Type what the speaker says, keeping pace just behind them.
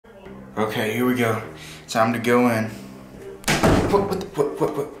Okay, here we go. Time to go in.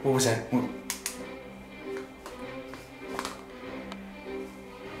 What was that?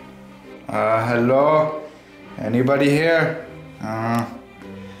 Hello? Anybody here?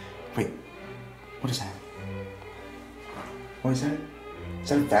 Wait, what is that? What is that? Is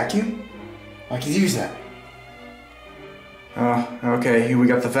that a vacuum? I could use that. Okay, here we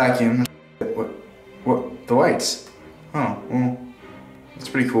got the vacuum. What, the lights? Oh, well, that's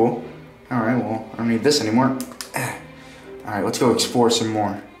pretty cool. Alright, well, I don't need this anymore. Alright, let's go explore some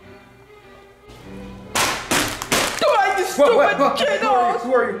more. What?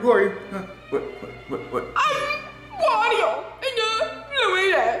 Who are you? What? I'm Wario, and you're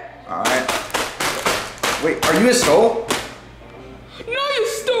Luigi. Alright. Wait, are you a soul? No, you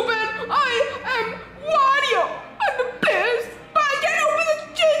stupid! I am Wario! I'm the best! But I can't open the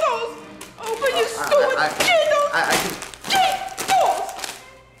Cheetos! Open your stupid Cheetos!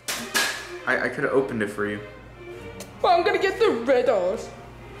 I could have opened it for you. Well, I'm gonna get the riddles.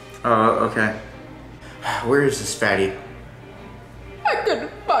 Oh, okay. Where is this fatty? I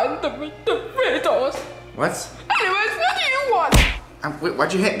couldn't find the riddles. What? Anyways, what do you want? Wait,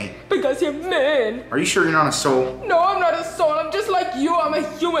 why'd you hit me? Because you're mean. Are you sure you're not a soul? No, I'm not a soul. I'm just like you. I'm a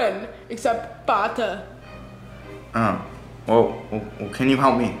human. Except butter. Oh. Well, can you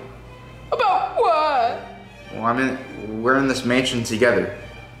help me? About what? Well, we're in this mansion together.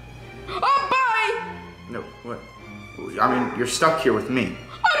 Oh, bye! No, what? I mean, you're stuck here with me.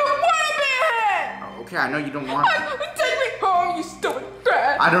 I don't want to be here! Oh, okay, I know you don't want to. Take me home, you stupid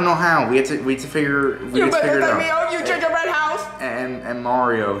brat! I don't know how. We had to figure it out. You better take me home, you gingerbread house! And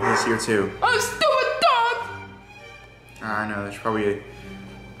Mario, he's here too. Oh, stupid dog! I know, there's probably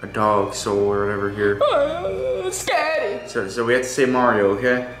a dog soul or whatever here. Scary. So we have to say Mario,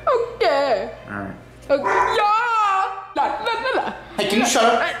 okay? Okay. Alright. Yeah! La la la la. Hey, can you shut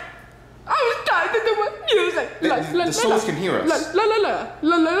up? I was trying to do with music. The souls can hear us. La la la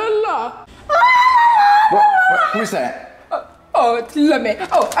la la la la. What? Who's that? Oh, it's Lemmy.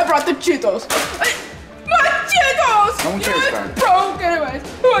 Oh, I brought the Cheetos. My Cheetos! No one cares about it. Broke anyways.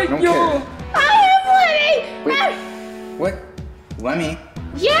 Who are you? I am Lemmy. What? Lemmy?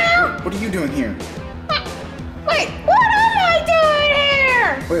 Yeah. What are you doing here? Wait, what am I doing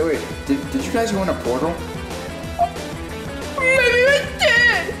here? Wait. Did you guys go in a portal? Maybe I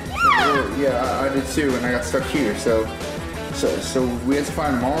did. Yeah, I did too, and I got stuck here. So we had to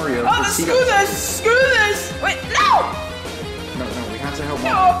find Mario. Oh, screw this! Wait, no! No, we have to help No,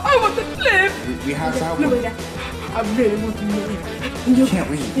 Mario. I want to live. We have to help No, him. I really want to live. You can't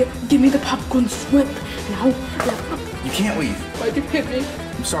leave. Yeah, give me the popcorn sweep now. You can't leave. Why'd you hit me?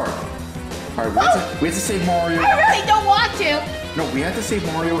 I'm sorry. All right, we have to save Mario. I really don't want to. No, we have to save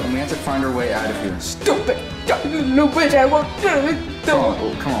Mario, and we have to find our way out of here. Stupid! No bitch, I won't do it.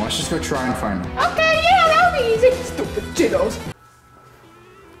 Come on, let's just go try and find him. Okay, yeah, that'll be easy. Stupid Cheetos.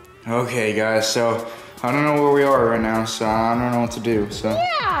 Okay, guys, so I don't know where we are right now, so I don't know what to do. So.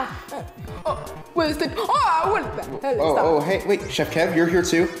 Yeah. Where's the? Oh, what the hell is that? Oh, hey, wait, Chef Kev, you're here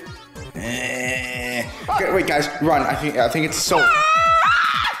too. Wait, guys, run! I think it's a soul.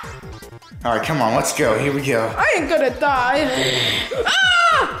 All right, come on, let's go. Here we go. I ain't gonna die.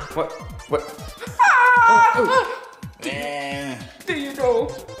 What? Do you know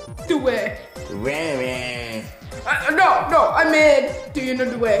the way? No, I mean, do you know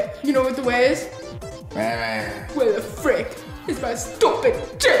the way? You know what the way is? Where the frick is my stupid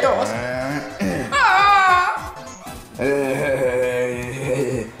Cheetos?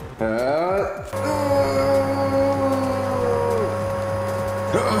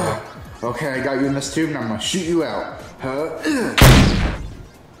 Okay, I got you in this tube, and I'm gonna shoot you out.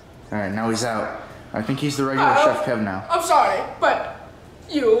 Alright, now he's out. I think he's the regular Chef Kev now. I'm sorry, but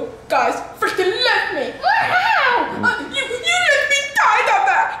you guys freaking left me. You left me die down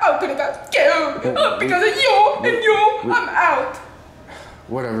there. I'm gonna get killed because of you and you. I'm out.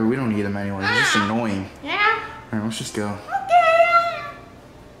 Whatever, we don't need him anyway. He's just annoying. Yeah. Alright, let's just go. Okay.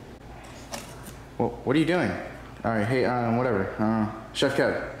 Well, what are you doing? Alright, hey, whatever. Chef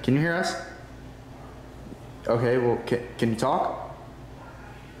Kev, can you hear us? Okay, well, can you talk?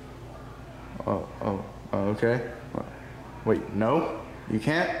 Oh, okay. Wait, no? You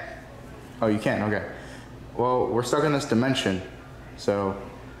can't? Oh, you can, okay. Well, we're stuck in this dimension. So,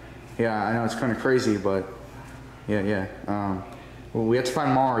 yeah, I know it's kind of crazy, but yeah. Well, we have to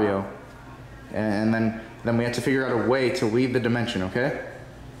find Mario. And then we have to figure out a way to leave the dimension, okay?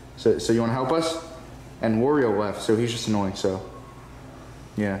 So you want to help us? And Wario left, so he's just annoying, so.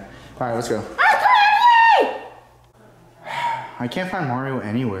 Yeah. Alright, let's go. I can't find Mario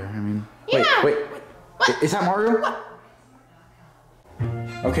anywhere. I mean, wait. Is that Mario? What?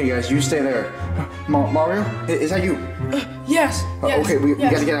 Okay, guys, you stay there. Mario, is that you? Yes. Yes. Okay, we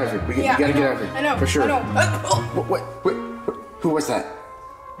yes. gotta get out of here. We gotta get out of here. I know. For sure. I know. Wait, who was that?